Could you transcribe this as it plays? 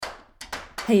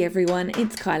Hey everyone,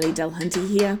 it's Kylie Delhunty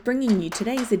here, bringing you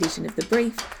today's edition of The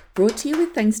Brief, brought to you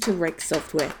with thanks to Rex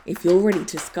Software. If you're ready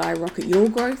to skyrocket your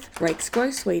growth, Rex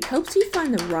Growth Suite helps you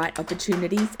find the right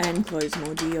opportunities and close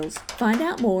more deals. Find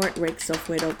out more at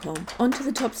rexsoftware.com. On to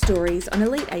the top stories on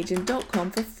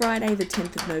eliteagent.com for Friday the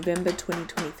 10th of November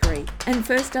 2023. And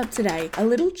first up today, a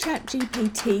little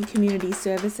ChatGPT community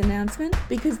service announcement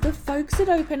because the folks at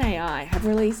OpenAI have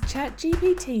released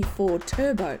ChatGPT 4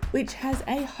 Turbo, which has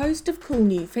a host of cool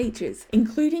new features,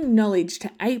 including knowledge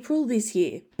to April this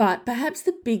year. But perhaps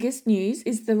the biggest news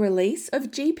is the release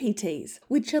of GPTs,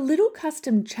 which are little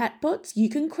custom chatbots you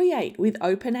can create with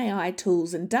OpenAI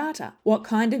tools and data. What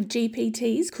kind of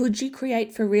GPTs could you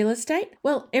create for real estate?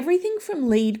 Well, everything from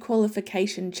lead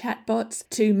qualification chatbots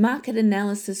to market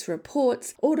analysis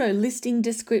reports, auto listing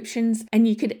descriptions, and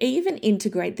you could even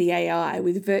integrate the AI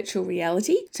with virtual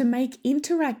reality to make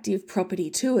interactive property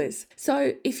tours.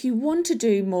 So if you want to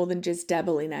do more than just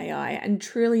dabble in AI and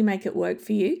truly make it work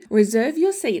for you, reserve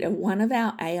your seat at one of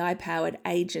our AI-powered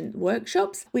agent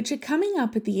workshops, which are coming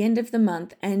up at the end of the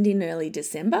month and in early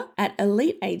December at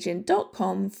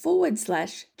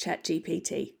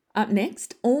eliteagent.com/ChatGPT. Up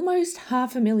next, almost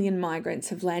 500,000 migrants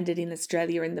have landed in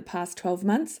Australia in the past 12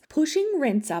 months, pushing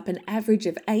rents up an average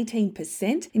of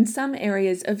 18% in some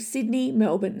areas of Sydney,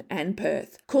 Melbourne and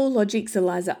Perth. CoreLogic's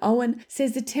Eliza Owen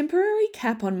says a temporary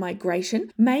cap on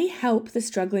migration may help the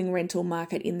struggling rental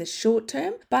market in the short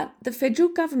term, but the federal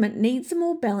government needs a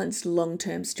more balanced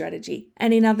long-term strategy.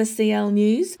 And in other CL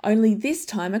news, only this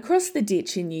time across the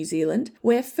ditch in New Zealand,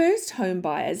 where first home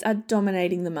buyers are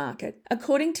dominating the market.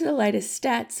 According to the latest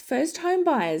stats, first home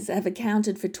buyers have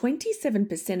accounted for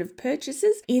 27% of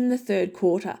purchases in the third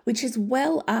quarter, which is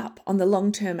well up on the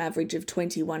long-term average of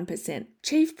 21%.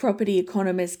 Chief property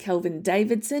economist Kelvin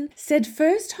Davidson said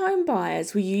first home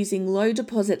buyers were using low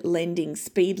deposit lending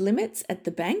speed limits at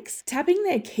the banks, tapping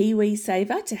their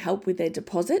KiwiSaver to help with their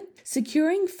deposit,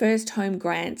 securing first home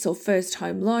grants or first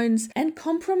home loans, and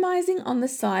compromising on the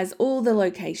size or the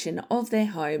location of their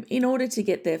home in order to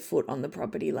get their foot on the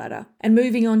property ladder. And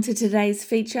moving on to today's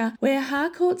feature, where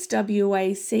Harcourt's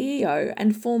WA CEO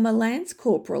and former Lance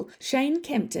Corporal Shane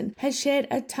Kempton has shared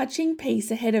a touching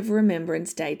piece ahead of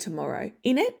Remembrance Day tomorrow.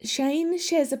 In it, Shane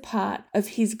shares a part of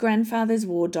his grandfather's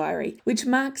war diary, which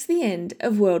marks the end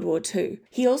of World War II.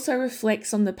 He also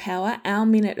reflects on the power our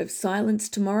minute of silence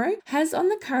tomorrow has on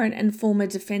the current and former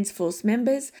Defence Force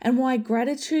members and why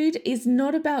gratitude is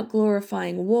not about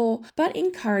glorifying war, but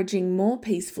encouraging more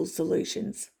peaceful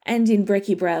solutions. And in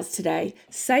Brekkie Browse today,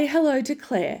 say hello to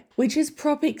Claire, which is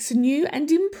Propic's new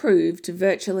and improved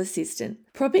virtual assistant.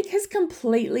 Propic has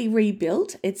completely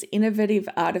rebuilt its innovative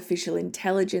artificial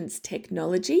intelligence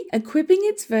technology, equipping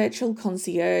its virtual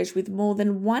concierge with more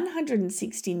than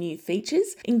 160 new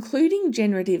features, including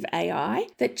generative AI,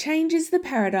 that changes the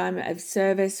paradigm of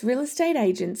service real estate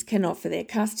agents can offer their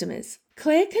customers.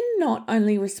 Claire can not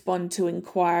only respond to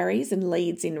inquiries and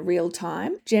leads in real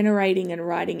time, generating and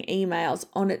writing emails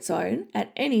on its own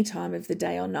at any time of the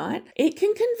day or night, it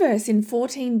can converse in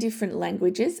 14 different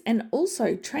languages and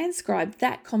also transcribe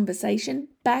that conversation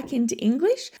back into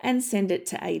English and send it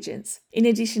to agents. In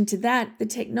addition to that, the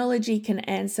technology can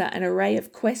answer an array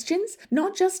of questions,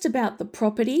 not just about the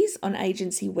properties on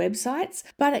agency websites,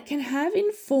 but it can have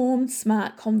informed,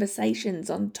 smart conversations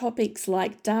on topics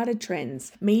like data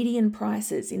trends, median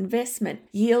prices, investment,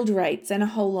 yield rates, and a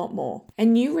whole lot more.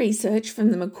 And new research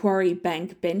from the Macquarie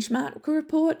Bank benchmark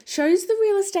report shows the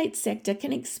real estate sector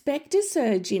can expect a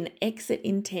surge in exit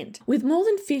intent, with more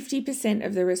than 50%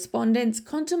 of the respondents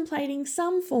contemplating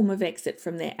some form of exit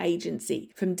from their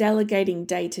agency, from delegating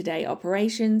day-to-day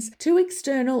operations to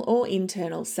external or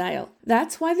internal sale.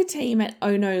 That's why the team at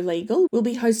Ono Legal will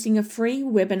be hosting a free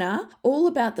webinar all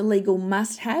about the legal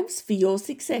must-haves for your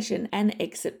succession and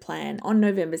exit plan on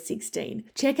November 16.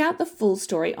 Check out the full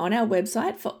story on our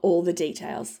website for all the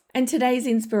details. And today's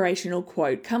inspirational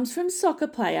quote comes from soccer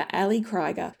player Ali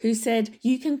Krieger, who said,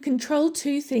 "You can control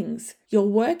two things, your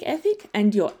work ethic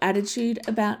and your attitude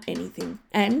about anything."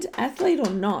 And athlete or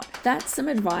not, that's some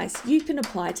advice you can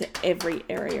apply to every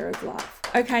area of life.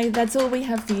 Okay, that's all we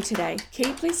have for you today.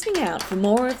 Keep listening out for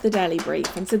more of the Daily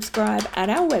Brief and subscribe at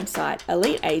our website,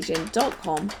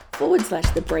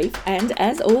 eliteagent.com/thebrief. And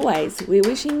as always, we're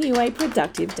wishing you a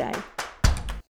productive day.